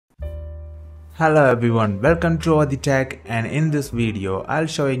Hello everyone, welcome to Athi Tech, and in this video I'll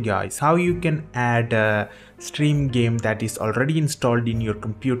show you guys how you can add a stream game that is already installed in your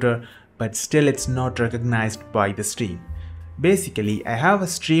computer but still it's not recognized by the stream. Basically, I have a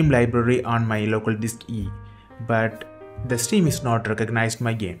stream library on my local disk E, but the stream is not recognized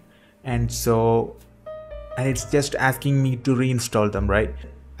my game, and it's just asking me to reinstall them, right?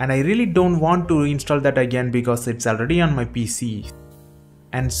 And I really don't want to reinstall that again because it's already on my PC.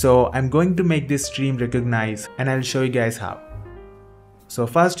 And so I'm going to make this stream recognize, and I'll show you guys how. So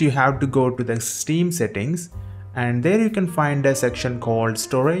first you have to go to the Steam settings, and there you can find a section called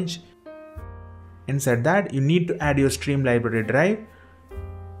storage. Inside that you need to add your stream library drive.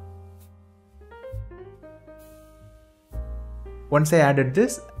 Once I added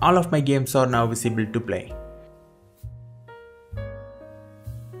this, all of my games are now visible to play.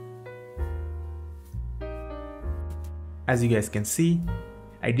 As you guys can see,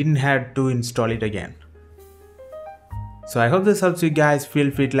 I didn't have to install it again. So I hope this helps you guys. Feel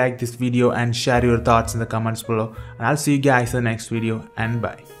free to like this video and share your thoughts in the comments below, and I'll see you guys in the next video, and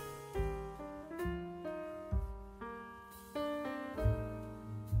bye.